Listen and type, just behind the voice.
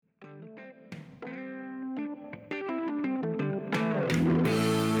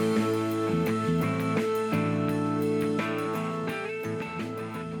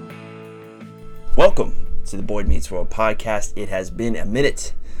to the Boyd Meets World podcast. It has been a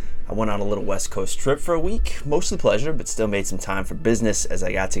minute. I went on a little West Coast trip for a week, mostly pleasure, but still made some time for business as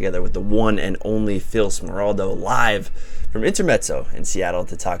I got together with the one and only Phil Smeraldo live from Intermezzo in Seattle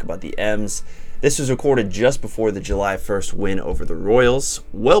to talk about the M's. This was recorded just before the July 1st win over the Royals,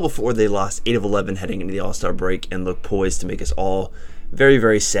 well before they lost 8 of 11 heading into the All-Star break and look poised to make us all very,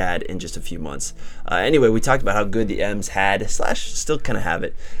 very sad in just a few months. Anyway, we talked about how good the M's had, / still kind of have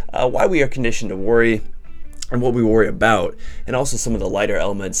it, why we are conditioned to worry, and what we worry about, and also some of the lighter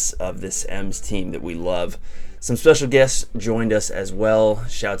elements of this M's team that we love. Some special guests joined us as well.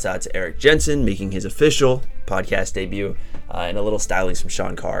 Shouts out to Eric Jensen making his official podcast debut, and a little stylings from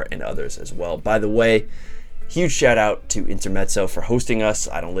Sean Carr and others as well. By the way, huge shout out to Intermezzo for hosting us.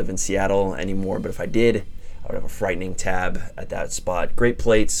 I don't live in Seattle anymore, but if I did, I would have a frightening tab at that spot. Great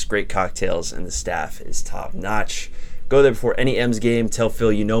plates, great cocktails, and the staff is top notch. Go there before any M's game. Tell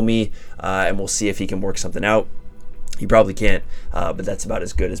Phil you know me, and we'll see if he can work something out. He probably can't, but that's about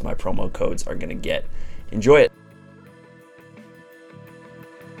as good as my promo codes are going to get. Enjoy it.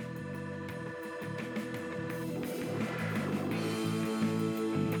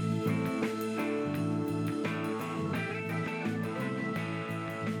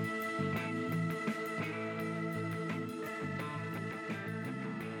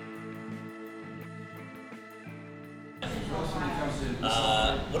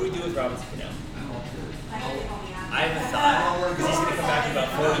 What do we do with Robby Cano? I have a thought, because he's going to come back in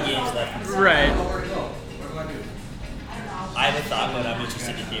about 40 games left in the season. Right. I have a thought, but I'm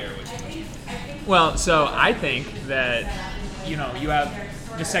interested to hear what you think. Well, so I think that, you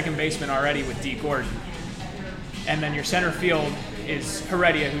have the second baseman already with D. Gordon, and then your center field is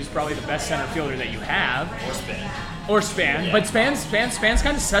Heredia, who's probably the best center fielder that you have. Or Span. Yeah. But Span's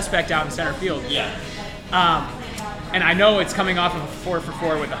kind of suspect out in center field. Yeah. And I know it's coming off of a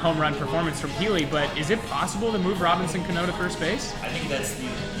 4-for-4 with a home run performance from Healy, but is it possible to move Robinson Cano to first base? I think that's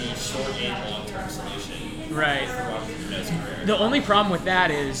the short and long-term solution. Right. For Robinson Cano's career. The only problem with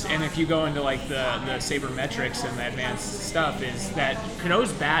that is, and if you go into like the sabermetrics and the advanced stuff, is that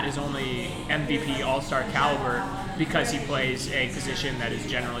Cano's bat is only MVP All-Star caliber because he plays a position that is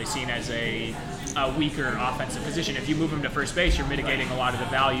generally seen as a weaker offensive position. If you move him to first base, you're mitigating a lot of the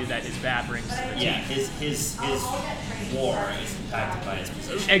value that his bat brings to the team. Yeah, his WAR is impacted by his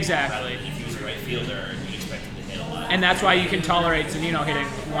position. Exactly. If he was a right fielder, you'd expect him to hit a lot. And that's why you can tolerate Zunino hitting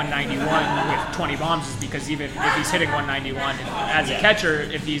 191 with 20 bombs, is because even if he's hitting 191 as a catcher,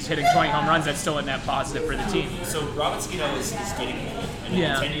 if he's hitting 20 home runs, that's still a net positive for the team. So Robby Cano is getting old, and in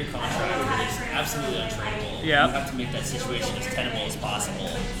a 10-year contract is absolutely untradeable. Yeah. You have to make that situation as tenable as possible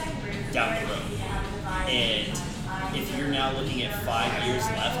down the road. And if you're now looking at 5 years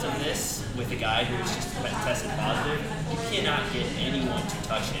left of this with a guy who's just tested positive, you cannot get anyone to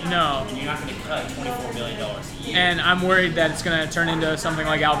touch him. No. And you're not going to cut $24 million a year. And I'm worried that it's going to turn into something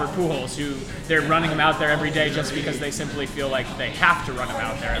like Albert Pujols, who they're running him out there every day just because they simply feel like they have to run him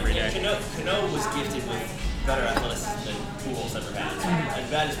out there every day. Cano was gifted with better athleticism than Pujols ever had. As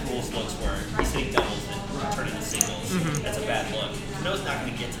bad as Pujols looks, where he's hitting doubles that turn into singles, that's a bad look. Cano's not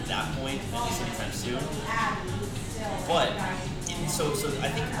going to get to that point, at least anytime soon. But, so I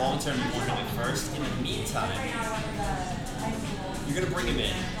think long-term you want him at first. In the meantime, you're going to bring him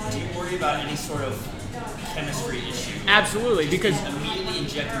in. Do you worry about any sort of chemistry issue? Absolutely, because immediately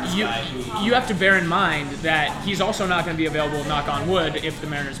injecting this guy who... You have to bear in mind that he's also not going to be available, knock on wood, if the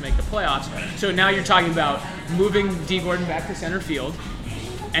Mariners make the playoffs. So now you're talking about moving D. Gordon back to center field,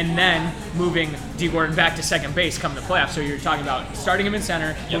 and then moving D. Gordon back to second base come the playoffs. So you're talking about starting him in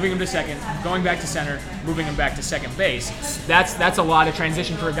center, moving him to second, going back to center, moving him back to second base. That's a lot of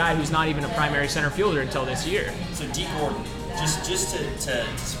transition for a guy who's not even a primary center fielder until this year. So D. Gordon, just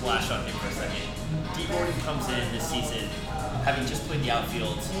to splash on him for a second, D. Gordon comes in this season having just played the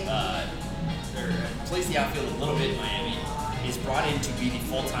outfield, or plays the outfield a little bit in Miami, is brought in to be the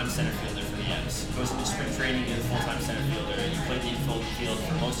full-time center fielder for the M's. Goes into spring training as a full-time center fielder. You played the infield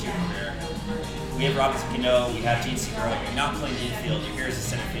for most of your career. We have Robby Cano, we have Gene Segura. You're not playing the infield. You're here as a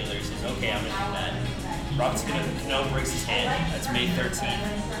center fielder. He says, okay, I'm going to do that. Robby Cano breaks his hand. That's May 13th.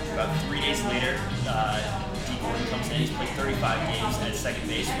 About 3 days later, D. Gordon comes in. He's played 35 games at second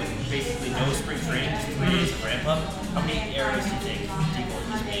base with basically no spring training, just 3 days of ramp up. How many errors do you think D. Gordon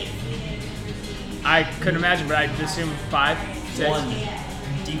has made? I couldn't imagine, but I'd assume 5, 6.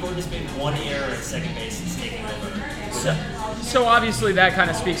 D. Gordon has made 1 error at second base since taking over. So obviously that kind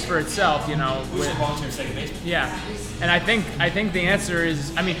of speaks for itself, Who's a long-term second baseman? Yeah, and I think the answer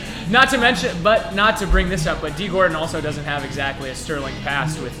is, not to bring this up, but D. Gordon also doesn't have exactly a sterling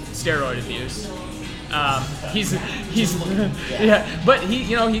past with steroid abuse. He's yeah, but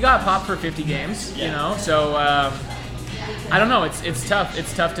he got popped for 50 games, so I don't know. It's tough.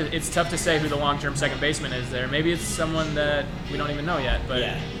 It's tough to say who the long-term second baseman is there. Maybe it's someone that we don't even know yet. But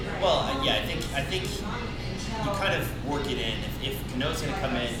I think you kind of work it in. If Cano's going to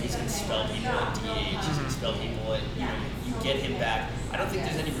come in, he's going to spell people at DH. He's going to spell people at, you get him back. I don't think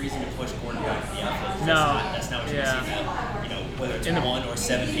there's any reason to push Gordon back to the outfield. That's not what you're going to see now. Whether it's 1 or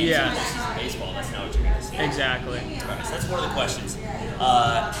 7 games in postseason baseball, that's not what you're going to see. Exactly. All right, so that's one of the questions.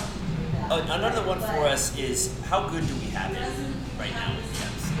 Another one for us is, how good do we have it right now with the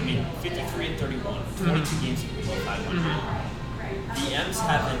M's? I mean, 53 and 31, 22 games below 500. The M's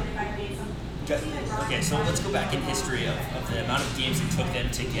haven't. Okay, so let's go back in history of the amount of games it took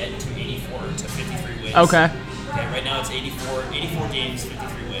them to get to 84 to 53 wins. Okay, right now it's 84 games,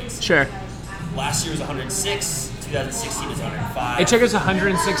 53 wins. Sure. Last year was 106, 2016 is 105. It took us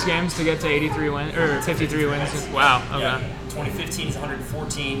 106 games to get to 83 wins, or 53 wins. Wow, okay. Yeah. 2015 is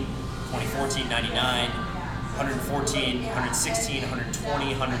 114, 2014, 99, 114, 116, 120,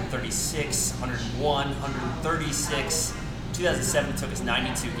 136, 101, 136. 2007 took us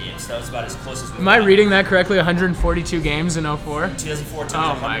 92 games. That was about as close as we. Am I reading that correctly? 142 games in 04? 2004 took us 142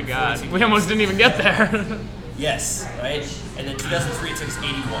 Oh my God, games. we almost didn't even get there. Yes, right? And then 2003 took us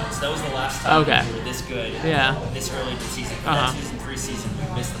 81. So that was the last time we were this good this early in the season. That 2003 season, we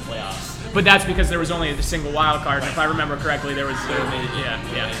missed the playoffs. But that's because there was only a single wild card, and if I remember correctly, we would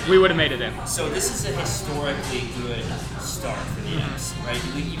have made it in. So this is a historically good start for the M's, right?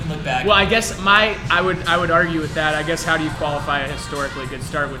 We even look back. Well, I guess I would argue with that. I guess how do you qualify a historically good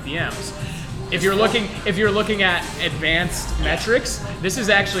start with the M's? If you're looking at advanced metrics, this has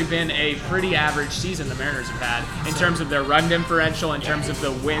actually been a pretty average season the Mariners have had in terms of their run differential, in terms of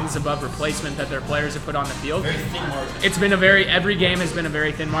the wins above replacement that their players have put on the field. Very thin margin. It's been every game has been a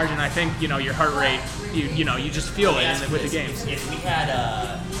very thin margin. I think your heart rate, you just feel it with the games. If we had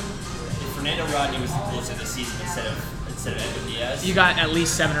if Fernando Rodney was the closer this season instead of Edwin Diaz, you got at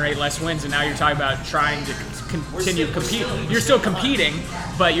least 7 or 8 less wins, and now you're talking about trying to continue compete. You're still competing,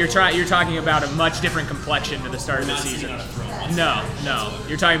 but you're talking about a much different complexion to the start of the season. No,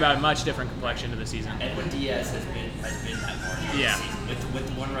 you're talking about a much different complexion to the season. Edwin Diaz has been that margin this season with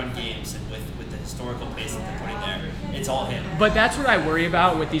the one-run games and with the historical pace that they're putting there. It's all him. But that's what I worry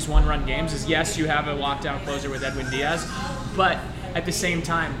about with these one-run games. Is yes, you have a lockdown closer with Edwin Diaz, but at the same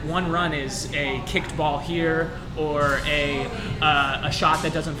time, one run is a kicked ball here, or a shot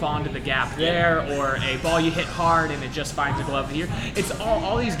that doesn't fall into the gap there, or a ball you hit hard and it just finds a glove here. It's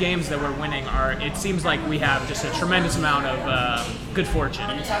all these games that we're winning are. It seems like we have just a tremendous amount of good fortune.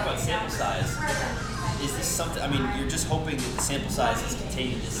 And you talk about sample size. Is this something? I mean, you're just hoping that the sample size is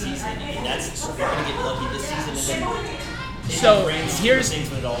contained this season. I mean, we're going to get lucky this season, and then. So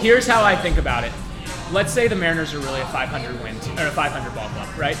here's how I think about it. Let's say the Mariners are really a 500 win or a 500 ball club,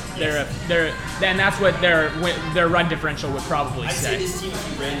 right? Yes. And that's what their run differential would probably say. I'd say this team,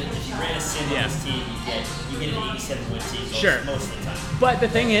 if you ran a sim on this team, you get an 87 win team most of the time. But the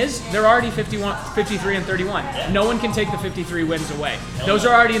thing is, they're already 53 and 31. Yeah. No one can take the 53 wins away. Those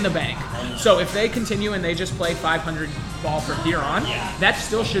are already in the bank. So if they continue and they just play 500 ball from here on, that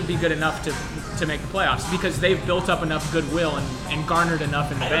still should be good enough to make the playoffs, because they've built up enough goodwill and garnered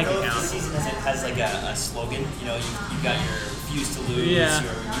enough in the bank account. This season has like a slogan. You've got your refuse to lose. Yeah.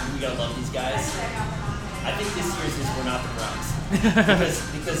 We gotta love these guys. I think this year's is we're not the Browns.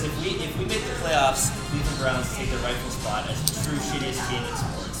 because if we make the playoffs, the Cleveland Browns take their rightful spot as the true shittiest team in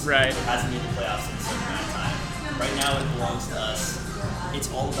sports. Right. It hasn't made the playoffs in a certain amount of time. Right now it belongs to us. It's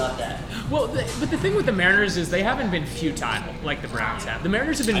all about that. Well, but the thing with the Mariners is they haven't been futile like the Browns have. The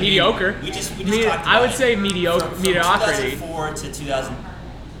Mariners have been mediocre. We just talked about I would say mediocrity. From 2004 to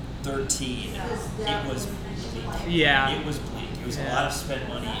 2013, it was bleak. Yeah. It was bleak. It was a lot of spent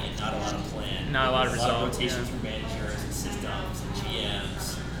money and not a lot of plan. Not a lot of results. A lot of rotation through managers and systems and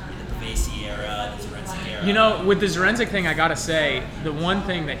GMs in the Pavesi era, the Zorenzik era. With the Zorenzik thing, I gotta say, the one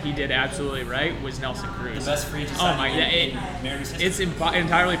thing that he did absolutely right was Nelson Cruz. The best free agent signing in Mariners history. It's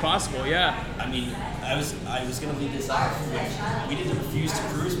entirely possible, yeah. I mean, I was going to leave this off with, we did the Refuse to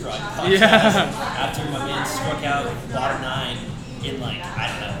Cruise broadcast. Yeah. After my man struck out bottom 9 in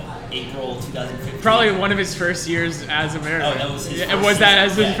April 2015. Probably one of his first years as a Mariner. Oh, that was his first was that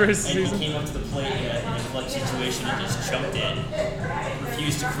as season. his first and season? He came up to the plate in a clutch situation and just jumped in.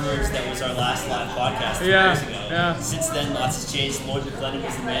 Refused to Cruise, that was our last live podcast 2 years ago. Yeah. Since then, lots has changed. Lloyd McClellan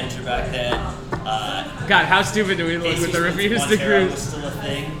was the manager back then. God, how stupid do we look with the Refuse to Cruise? Was still a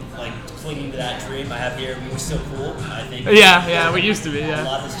thing, clinging to that dream I have here. We were still cool, I think. Yeah, we used to be, yeah. A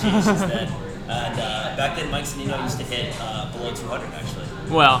lot has changed since then. And back then, Mike Zunino used to hit below 200 actually.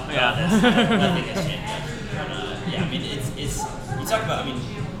 Well, yeah. Nothing has changed actually. But, yeah, I mean, it's you talk about. I mean,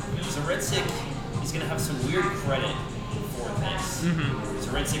 Zarincic is going to have some weird credit for this.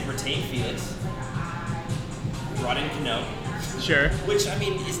 Zarincic retained Felix, brought in Cano. Sure. Which, I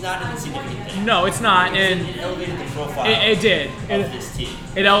mean, is not an insignificant thing. No, it's not. And it elevated the profile it did. of this team.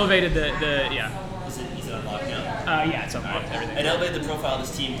 It elevated the yeah. Is it unlocked now? Yeah, it's unlocked. Everything. It elevated the profile of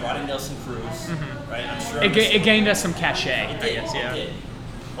this team, brought in Nelson Cruz, right? I'm sure It gained us some cachet, It I did, guess, yeah. It did.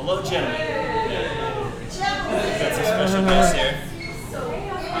 Hello, gentlemen. Got some special guests here.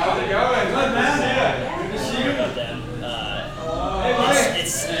 How's it going? Good, man. Yeah. Good to see you. About them.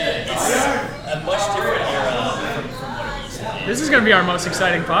 It's a much different era from what it used to be. This is going to be our most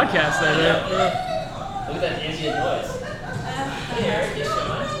exciting podcast, then. Look at that ambient noise. Hey, Eric, you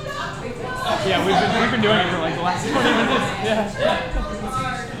Sean? Yeah, we've been doing it for like the last 20 minutes. Yeah.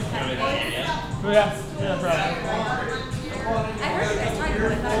 Yeah, probably. I heard you guys talking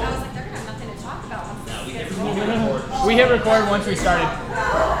about it, but I was like, they're gonna have nothing to talk about. No, we can We hit record once we started.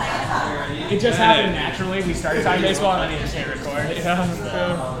 It just happened naturally. We started talking baseball and then we just hit record. Yeah.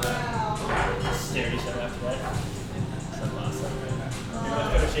 stare at each other after that. That's awesome. You're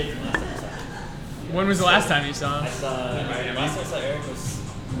much better shape than last time I saw you. When was the last time you saw him? Last time I saw Eric was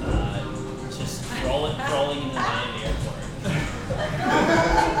just crawling in the Miami airport.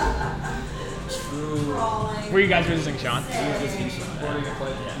 True. Were you guys visiting Sean? We were visiting Sean.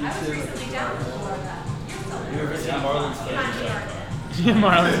 We were visiting Marlins fan Sean Carr.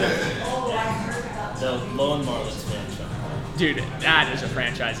 Marlins. The lone Marlins fan Sean Carr. Dude, that is a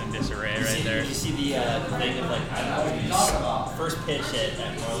franchise in disarray right there. Did you see the thing of like, I don't know, first pitch at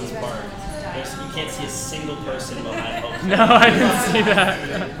Marlins Park? You can't see a single person behind home. No, I didn't see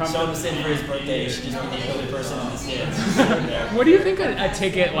that. Sean was saying for his birthday, he should just be the only person in the stands. What do you think a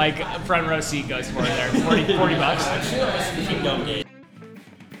ticket like a front row seat goes for there? 40 bucks? Kingdom Gate.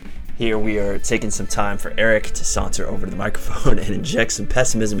 Here we are taking some time for Eric to saunter over to the microphone and inject some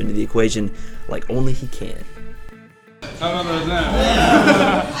pessimism into the equation like only he can. How about those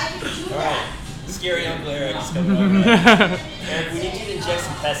now? All right. Scary Uncle Eric is coming over. Eric, we need you to inject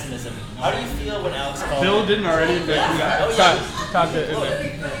some pessimism. How do you feel when Alex called? Bill didn't already. Oh, yeah. Talk to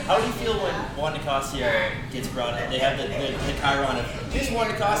How do you feel when Juan Nicasio gets brought in? They have the chyron of, here's Juan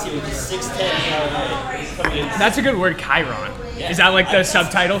Nicasio with his 6'10" coming in. That's a good word, chyron. Yeah. Is that like the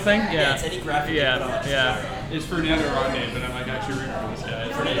subtitle thing? Yeah, it's any graphic you put on. Yeah. It's Fernando Rodney, but I'm like actually rooting for this guy.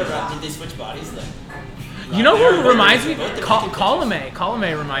 Fernando Rodney, did they switch bodies though? You know who reminds me?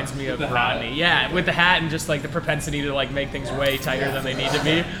 Colome reminds me of Rodney. Yeah, with the hat and just like the propensity to like make things way tighter than they need to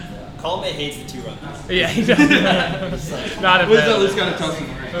be. Colome hates the 2-run. Yeah, he does. Not a What's fan. at least gotta tell some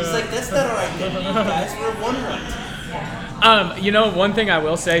He's like, that's not our identity, guys. We're a 1-run team. You know, one thing I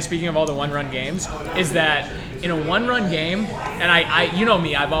will say, speaking of all the one-run games, is that in a one-run game, and I you know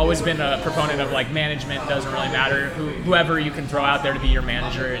me, I've always been a proponent of like management doesn't really matter. Whoever you can throw out there to be your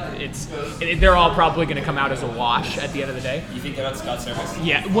manager, they're all probably going to come out as a wash at the end of the day. You think about Scott Service?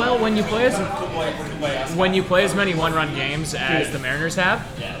 Yeah. Well, when you play as many one-run games as the Mariners have,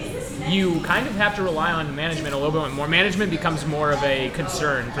 you kind of have to rely on management a little bit more. Management becomes more of a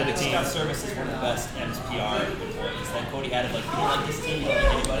concern for the team. Scott Service is one of the best MSPR employees. Like Cody had it, like, you don't like this team, you don't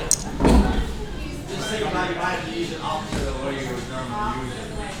like anybody.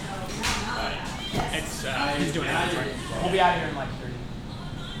 It's he's doing it. We'll be out here in like 30.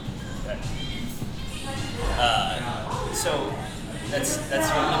 So that's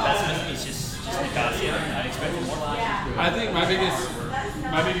your only pessimism. It's just Nicasio. I expected more. I think my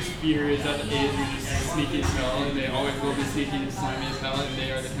biggest fear is that the A's are just sneaky as hell, and they always will be sneaky and slimy as hell, and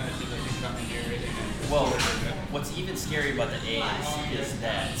they are the kind of team that can come in here. Well, what's even scary about the A's is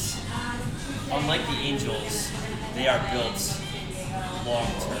that, unlike the Angels, they are built long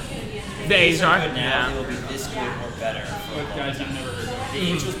term. The A's are? Good now, Yeah. they will be this good or better. With guys you've never heard of. The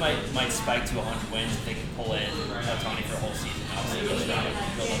Angels might spike to 100 wins if they can pull in Ohtani for a whole season. Obviously, they'll build up a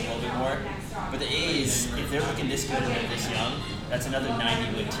little bit more. But the A's, if they're looking this good and they're this young, that's another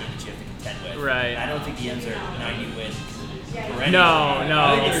 90-win team that you have to contend with. Right. I don't think the M's are 90-win. No.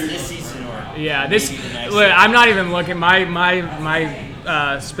 It's this season or Yeah, maybe the next. Look, I'm not even looking. My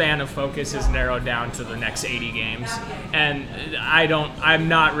span of focus is narrowed down to the next 80 games, and I'm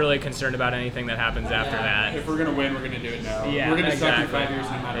not really concerned about anything that happens after that. If we're gonna win, we're gonna do it now. Yeah, We're gonna suck in exactly. 5 years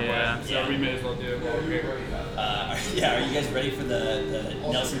no matter what. So we may as well do it while we're here. Are you guys ready for the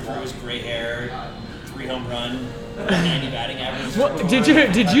Nelson Cruz gray hair, 3 home run, 90 batting average? Well,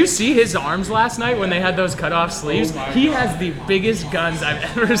 did you see his arms last night when they had those cutoff sleeves? He has the biggest guns I've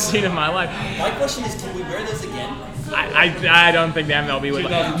ever seen in my life. My question is, can we wear those again? I don't think the MLB would.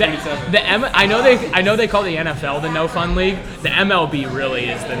 2027. I know they call the NFL the no fun league. The MLB really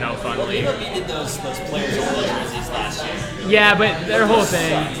is the no fun league. MLB did those players only jerseys last year. Yeah, but their whole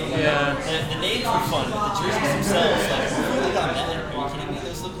thing. Yeah. The names were fun, but the jerseys themselves, like, who really got mad? Are you kidding me?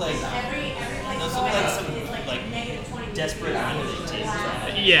 Those look like some like desperate minor league teams.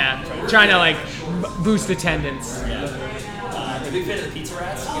 Yeah, trying to like boost attendance. Yeah. A big fan of the Pizza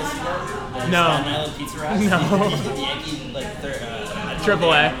Rats. You guys see that? The No. Staten Island Pizza Rats. No. The Yankee, like, they're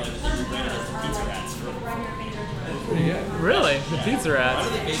Triple A. They rebranded as the Pizza Rats. Really, the Pizza Rats. Why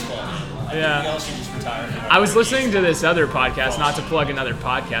do they baseball? Man? I Yeah. think we all should just retire. I was listening to this other podcast, not to plug another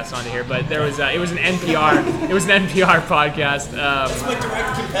podcast onto here, but there was it was an NPR podcast. It's my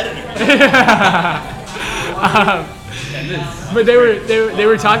direct competitor. But they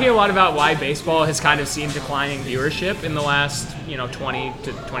were talking a lot about why baseball has kind of seen declining viewership in the last 20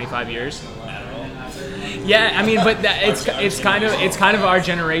 to 25 years. Yeah, I mean, but it's kind of our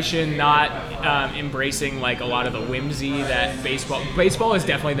generation not embracing like a lot of the whimsy that baseball is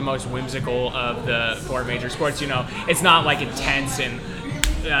definitely the most whimsical of the four major sports. It's not like intense and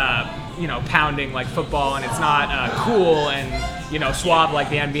pounding like football, and it's not cool and suave like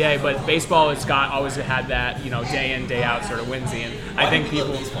the NBA. But baseball has always had that day in day out sort of whimsy, and I think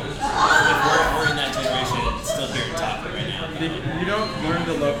people. If we're in that generation, it's still here in Topper right now. You don't learn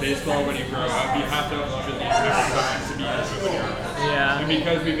to love baseball when you grow up. You have to love it the entire time to be into it when you're up. Yeah. And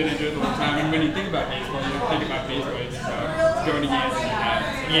because we've been into it the whole time, and when you think about baseball, you don't think about baseball. You think about going to games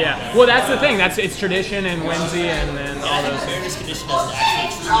and Yeah. Well, that's the thing. It's tradition and whimsy and all I think those. fairness condition doesn't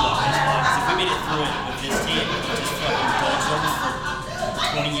actually truly love baseball. Because if we made it through it with this team, we just fucking indulge them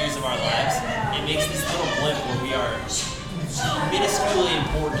for 20 years of our lives, it makes this little blip where we are minusculely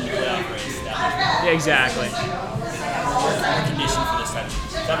important in the playoff race. That much more. Yeah, exactly. We're conditioned for this type of.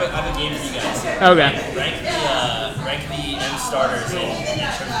 So I have a game for you guys. Okay. Rank the M starters in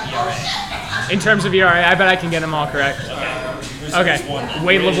terms of ERA. In terms of ERA, I bet I can get them all correct. Okay. Who's one then?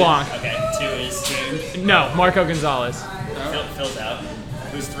 Wade LeBlanc. Okay. 2 is James. No, Marco Gonzalez. Phil's out.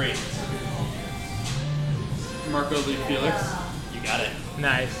 Who's 3? Marco Lee Felix. You got it.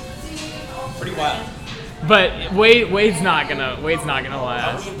 Nice. Pretty wild. But Wade's not gonna How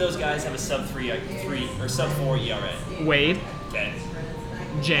last. many of those guys have a sub 3 or sub 4 ERA? Wade, Okay.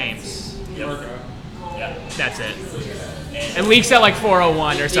 James. Yep. Marco. Yeah. That's it. And Leak's at like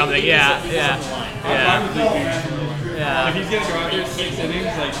 401 or something. Yeah. On the Yeah. line. I'm fine with Lee Felix number 1. Yeah. If he's gonna go out there 6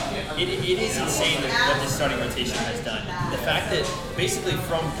 innings, like It is insane what this starting rotation has done. The fact that basically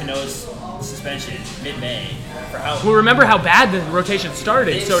from Cano's suspension mid-May for how Well, remember how bad the rotation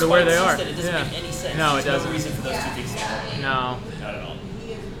started, they so to where they spun are. since then, it doesn't Yeah. make any sense. No, it There's doesn't. no reason for those two things to happen. No. Not at all.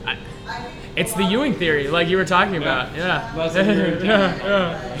 It's the Ewing theory, like you were talking about. Yeah. Less than you're in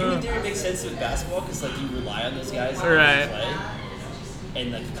Ewing theory makes sense with basketball because like you rely on those guys to Right. play,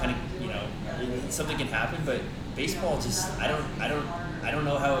 and like kind of something can happen. But baseball just I don't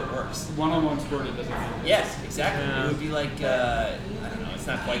know how it works. one-on-one sport, it doesn't matter. Yes, exactly. Yeah. It would be like I don't know. It's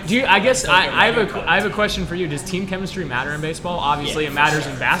not quite. Do you, I guess it's like I have regular a question for you. Does team chemistry matter in baseball? Obviously, Yeah, it for matters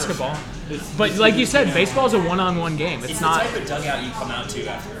sure, in for basketball. It's- But like you said, baseball is a one-on-one game. It's It's the not. type of dugout you come back to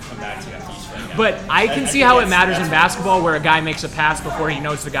after you strike out. But I can see think how it that's- matters in that's- basketball, where a guy makes a pass before he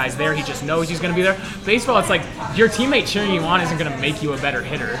knows the guy's there. He just knows he's going to be there. Baseball, it's like your teammate cheering you on isn't going to make you a better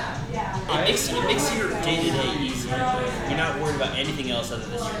hitter. It makes your day-to-day easier. You're not worried about anything else other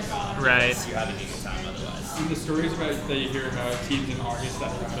than your job. Right. because You're having a good time otherwise. And the stories that you hear about teams in August that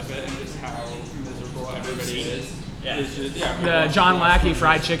are out of it and just how miserable everybody is. Yeah. It's just, The John Lackey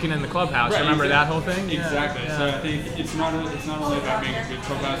fried chicken in the clubhouse. Right, Remember exactly. that whole thing? Exactly. Yeah. So I think it's not only about being a good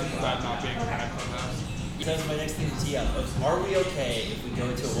clubhouse, it's about not being a bad clubhouse. That's my next thing to tee up. Are we okay if we go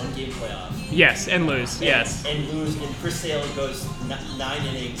into a one-game playoff? Yes, and lose. Yes. And lose, and Chris Sale goes 9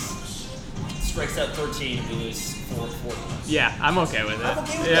 innings, strikes out 13, and we lose 4 points. Yeah, I'm okay with it. I'm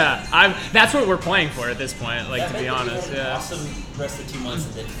okay with yeah, that's what we're playing for at this point. Like, to be meant that we honest. had an Yeah. awesome rest of 2 months,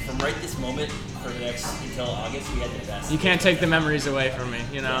 and that from right this moment for the next until August, we had the best. You can't take the memories away from me.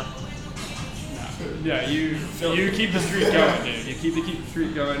 You know. Yeah, you keep the streak going, dude. You keep the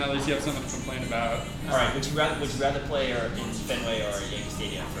streak going. At least you have something to complain about. All right, would you rather play in Fenway or Yankee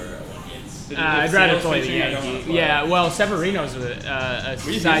Stadium for a one game? I'd rather Sale's play the pitching, I don't wanna Yankee. play. Yeah, well, Severino's a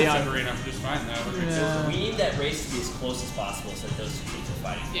We Cy beat Young. Severino just fine though. Yeah. We need that race to be as close as possible so that those two teams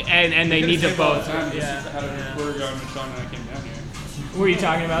are fighting. And they need to both. Yeah. Yeah. We're going when Sean and I came down here. Were you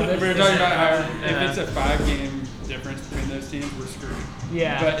talking about this? We were talking about how Yeah. if it's a 5-game difference between those teams, we're screwed.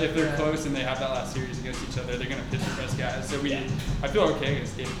 Yeah. But if they're close and they have that last series against each other, they're going to pitch their best guys. So I feel okay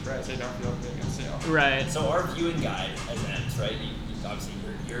against David Price. I don't feel okay against Sale. Right. So our viewing guide as M's, right? Obviously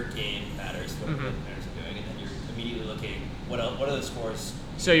your game matters, what the Mariners are doing, and then your immediately looking. What are the scores?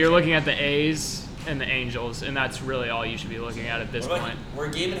 So you're looking at the A's and the Angels, and that's really all you should be looking at this point. We're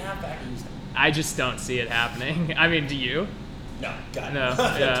a game and a half back. I just don't see it happening. I mean, do you? No, got it. No,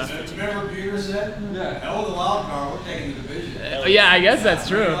 yeah. Remember what Peter said? Yeah, hell with the wild card, we're taking the division. Yeah, I guess that's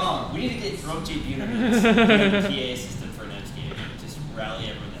true. We need to get Robby Cano, PA assistant for next game. Just rally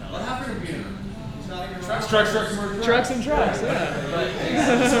everyone the hell What up. happened to Peter? He's not even around. Trucks and trucks, yeah. I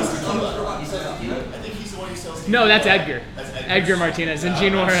think he's the one who sells. No, that's Edgar. Edgar Martinez and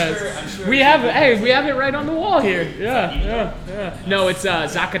Gene Juarez. I'm sure We have it right on the wall here. Yeah. No, it's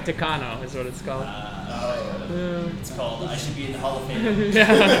Zacatecano is what it's called. It's called I Should Be in the Hall of Fame.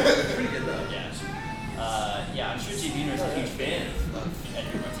 Yeah. Pretty good though. Yeah, I'm sure J. Buhner is a huge fan of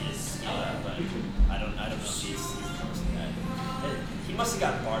Edgar Martinez, but I don't know if he's endorsing that. He must have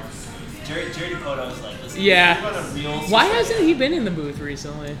gotten barred from the booth. Jerry Dipoto was like, listen, Yeah. you run a real Why hasn't he been in the booth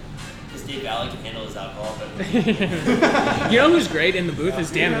recently? Because Dave Valley can handle his alcohol, but You know who's great in the booth is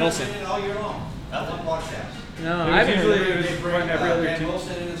Dan Wilson. All year long. That's one podcast. No, I haven't heard. Usually it was run every other Dan two.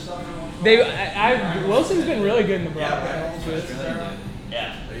 Wilson and stuff. Wilson's been really good in the broadcast.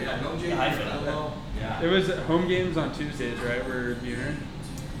 yeah. Yeah, no The hyphen. It was home games on Tuesdays, right? Where Buhner.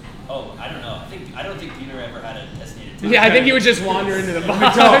 Oh, I don't know. I don't think Buhner ever had a designated time. Yeah, I think he would just wander into the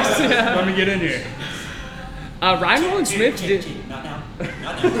box. Yeah. Let me get in here. Ryan Roland Smith did. Not now.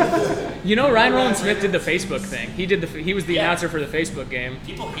 Not now. You know, Ryan Roland Smith did the Facebook thing. He was the Yeah. announcer for the Facebook game.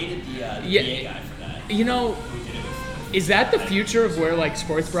 People hated the Yeah. PA guy for that. You know, Who did it with? is that the future of where like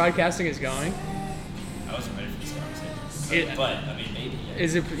sports broadcasting is going? I wasn't ready for this conversation. It- But I mean, maybe. Yeah.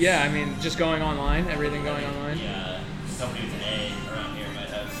 Is it? Yeah, I mean, just going online, everything going online. Yeah, somebody with an A around here might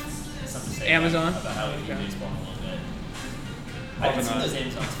have something to say Amazon? about how we do Okay. baseball a little bit. I haven't seen those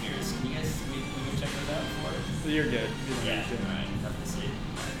Amazon spheres. Can you guys we can check those out before? You're good. Yeah. All right. Nothing to see.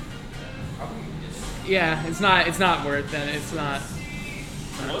 Yeah, it's not worth it. It's not.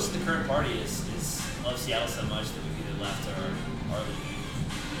 So most of the current party is love Seattle so much that we've either left or leaving.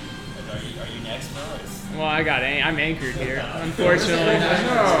 Are you next, Phil? Well, I'm anchored here, unfortunately.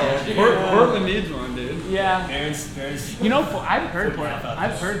 No, Portland needs one, dude. Yeah. Barron's. You know, I've heard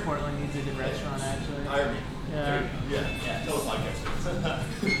Portland needs a good restaurant actually. Irony. Yeah. Yeah. Tell the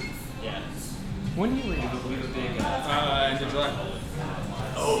podcast. Yeah. When do you leave? We have a big. In July.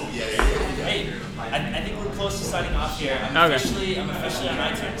 Oh, yeah. Hey, I think we're close to signing off here. I'm Okay. officially on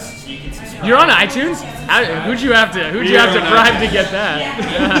iTunes, so you can subscribe. You're on iTunes? Who'd you have to bribe to get that?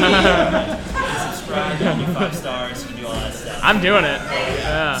 Yeah. Subscribe, give me 5 stars, you can do all that stuff. I'm doing it. So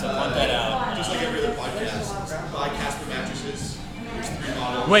Yeah. want that out. Just like every other podcast, buy Casper mattresses. There's 3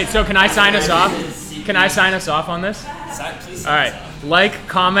 models. Wait, so can I sign us off? Can I sign us off on this? Please. All right. Like,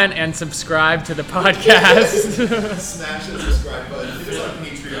 comment, and subscribe to the podcast. Smash the subscribe button. Hit us on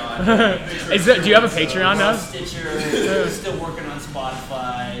Patreon. Do you have a Patreon now? Stitcher, still working on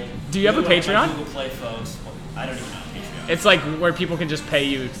Spotify. Do you have a Patreon? Google Play, folks. I don't even know Patreon. It's like where people can just pay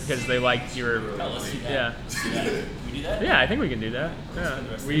you because they like your. Oh, let's do that. Yeah. Let's do that. Can we do that? Yeah, I think we can do that.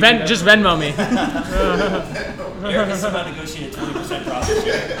 We Yeah. Just Venmo me. Eric is about to negotiate a 20% profit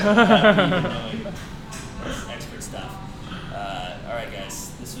share. That's expert stuff. All right,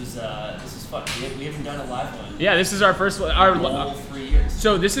 guys. This was fun. We haven't done a live one. Yeah, this is our first. in all 3 years.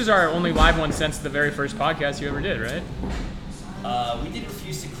 So this is our only live one since the very first podcast you ever did, right? We did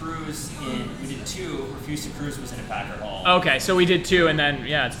Refuse to Cruise we did 2. Refuse to Cruise was in a Packer Hall. Okay, so we did 2, and then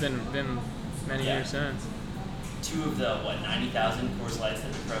it's been many years since. 2 of the 90,000 Coors Lights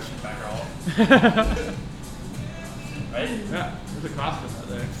that we crushed in Packer Hall. Right? Yeah, there's a cost of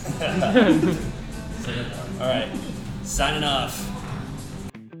that there. All right. Signing off.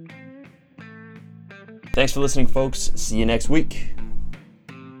 Thanks for listening, folks. See you next week.